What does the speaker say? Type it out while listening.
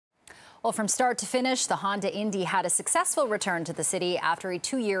Well, from start to finish, the Honda Indy had a successful return to the city after a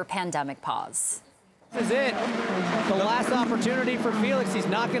 2-year pandemic pause. This is it. The last opportunity for Felix. He's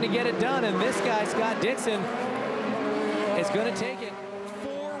not going to get it done, and this guy, Scott Dixon, is going to take it.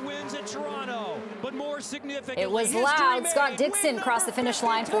 4 wins at Toronto, but more significantly, it was loud. Scott Dixon crossed the finish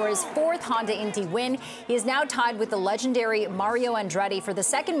line for his 4th Honda Indy win. He is now tied with the legendary Mario Andretti for the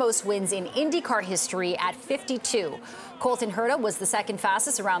 2nd most wins in IndyCar history at 52. Colton Herta was the 2nd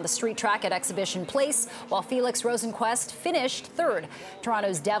fastest around the street track at Exhibition Place, while Felix Rosenqvist finished 3rd.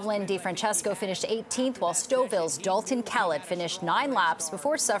 Toronto's Devlin DeFrancesco finished 18th, while Stouffville's Dalton Kellett finished 9 laps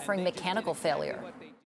before suffering mechanical failure.